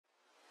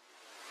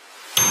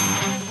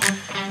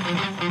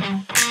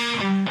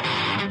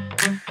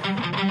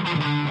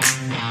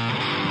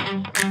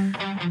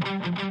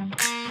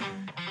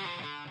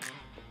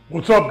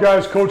What's up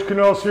guys, Coach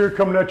Kanellis here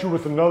coming at you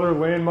with another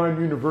Landmine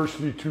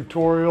University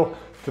tutorial.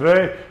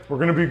 Today we're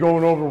going to be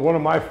going over one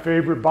of my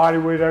favorite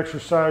bodyweight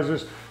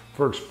exercises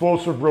for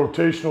explosive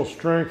rotational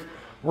strength.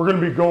 We're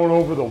going to be going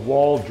over the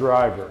wall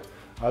driver.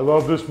 I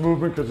love this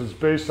movement because it's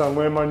based on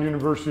Landmine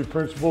University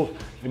principles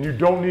and you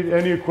don't need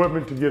any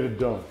equipment to get it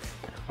done.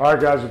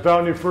 Alright guys,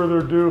 without any further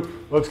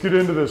ado, let's get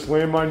into this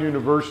Landmine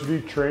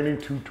University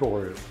training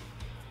tutorial.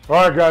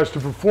 Alright guys, to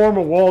perform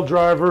a wall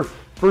driver,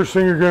 first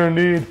thing you're going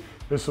to need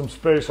is some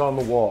space on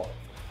the wall.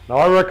 Now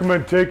I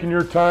recommend taking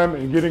your time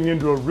and getting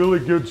into a really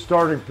good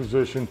starting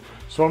position,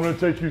 so I'm going to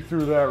take you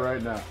through that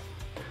right now.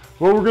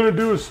 What we're going to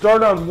do is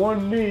start on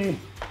one knee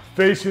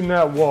facing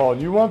that wall.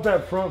 You want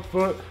that front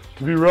foot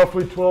to be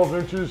roughly 12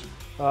 inches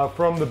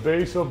from the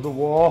base of the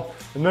wall,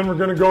 and then we're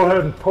going to go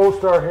ahead and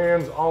post our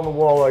hands on the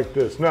wall like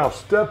this. Now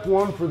step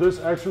one for this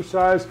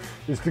exercise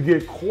is to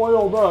get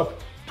coiled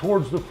up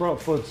towards the front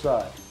foot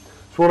side.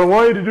 So what I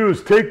want you to do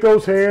is take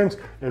those hands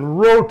and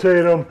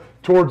rotate them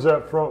towards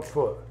that front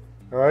foot.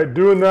 All right,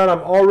 doing that, I'm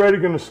already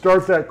going to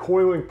start that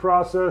coiling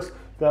process.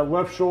 That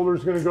left shoulder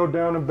is going to go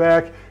down and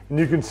back, and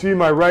you can see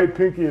my right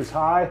pinky is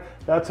high.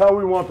 That's how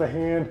we want the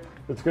hand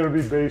that's going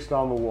to be based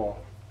on the wall.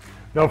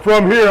 Now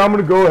from here, I'm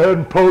going to go ahead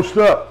and post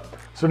up.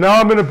 So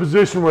now I'm in a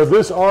position where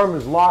this arm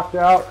is locked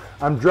out.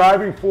 I'm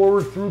driving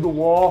forward through the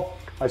wall.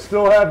 I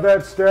still have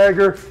that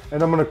stagger,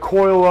 and I'm going to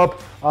coil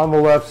up on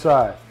the left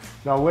side.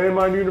 Now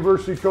Landmine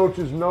University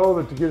coaches know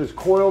that to get as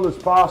coiled as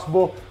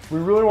possible, we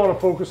really want to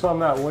focus on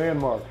that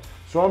landmark.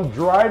 So I'm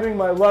driving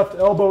my left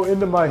elbow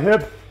into my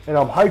hip and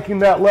I'm hiking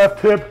that left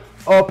hip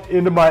up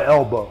into my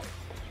elbow.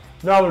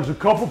 Now there's a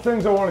couple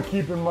things I want to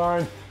keep in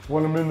mind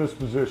when I'm in this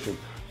position.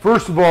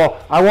 First of all,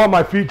 I want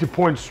my feet to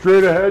point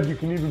straight ahead. You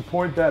can even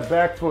point that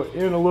back foot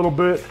in a little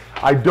bit.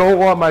 I don't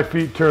want my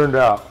feet turned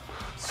out.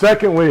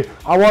 Secondly,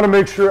 I want to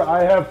make sure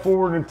I have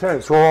forward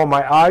intent. So I want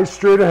my eyes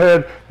straight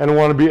ahead and I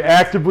want to be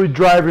actively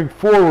driving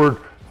forward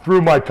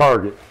through my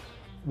target.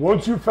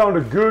 Once you've found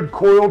a good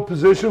coiled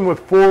position with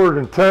forward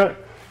intent,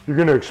 you're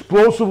going to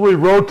explosively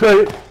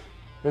rotate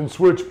and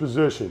switch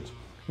positions.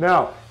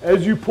 Now,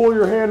 as you pull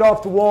your hand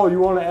off the wall, you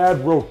want to add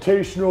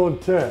rotational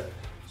intent.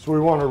 So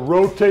we want to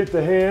rotate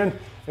the hand,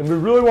 and we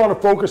really want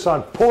to focus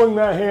on pulling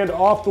that hand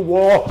off the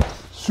wall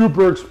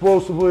super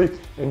explosively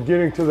and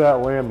getting to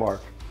that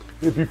landmark.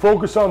 If you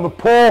focus on the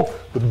pull,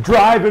 the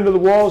drive into the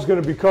wall is going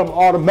to become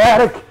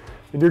automatic,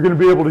 and you're going to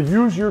be able to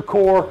use your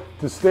core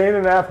to stay in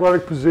an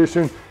athletic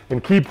position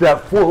and keep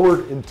that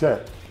forward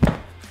intent.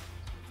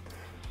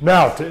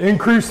 Now, to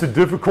increase the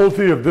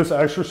difficulty of this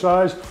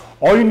exercise,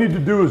 all you need to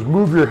do is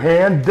move your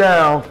hand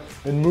down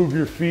and move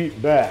your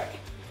feet back.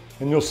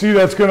 And you'll see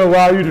that's going to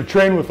allow you to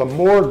train with a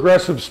more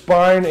aggressive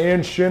spine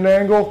and shin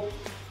angle.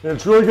 And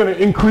it's really going to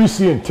increase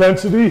the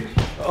intensity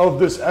of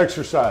this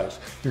exercise.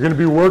 You're going to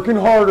be working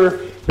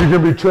harder. You're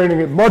going to be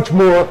training at much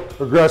more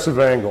aggressive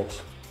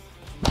angles.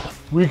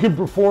 We can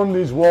perform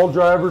these wall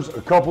drivers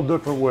a couple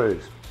different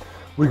ways.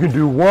 We can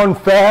do one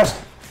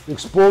fast,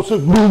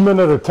 explosive movement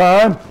at a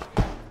time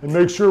and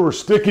make sure we're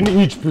sticking to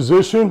each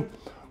position,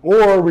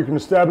 or we can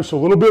establish a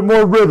little bit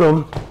more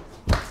rhythm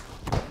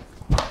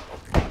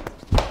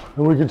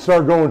and we can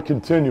start going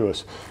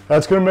continuous.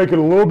 That's going to make it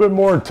a little bit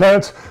more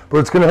intense, but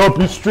it's going to help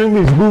you string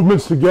these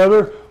movements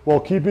together while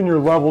keeping your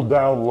level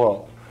down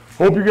low.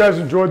 Hope you guys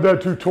enjoyed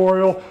that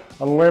tutorial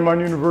on the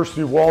Landmine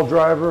University wall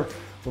driver.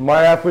 When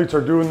my athletes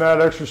are doing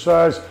that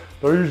exercise,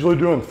 they're usually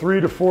doing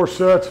 3 to 4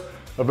 sets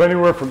of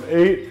anywhere from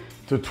 8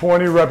 to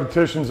 20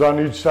 repetitions on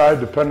each side,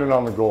 depending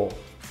on the goal.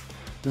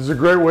 This is a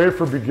great way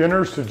for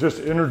beginners to just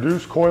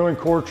introduce coiling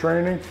core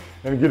training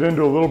and get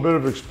into a little bit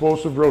of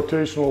explosive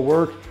rotational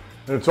work.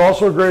 And it's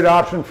also a great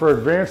option for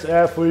advanced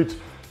athletes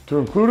to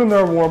include in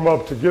their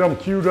warm-up to get them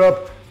queued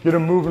up, get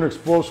them moving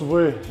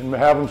explosively, and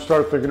have them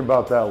start thinking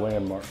about that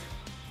landmark.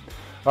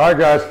 All right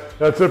guys,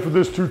 that's it for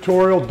this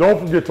tutorial.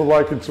 Don't forget to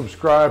like and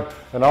subscribe,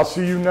 and I'll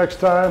see you next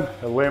time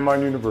at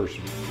Landmine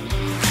University.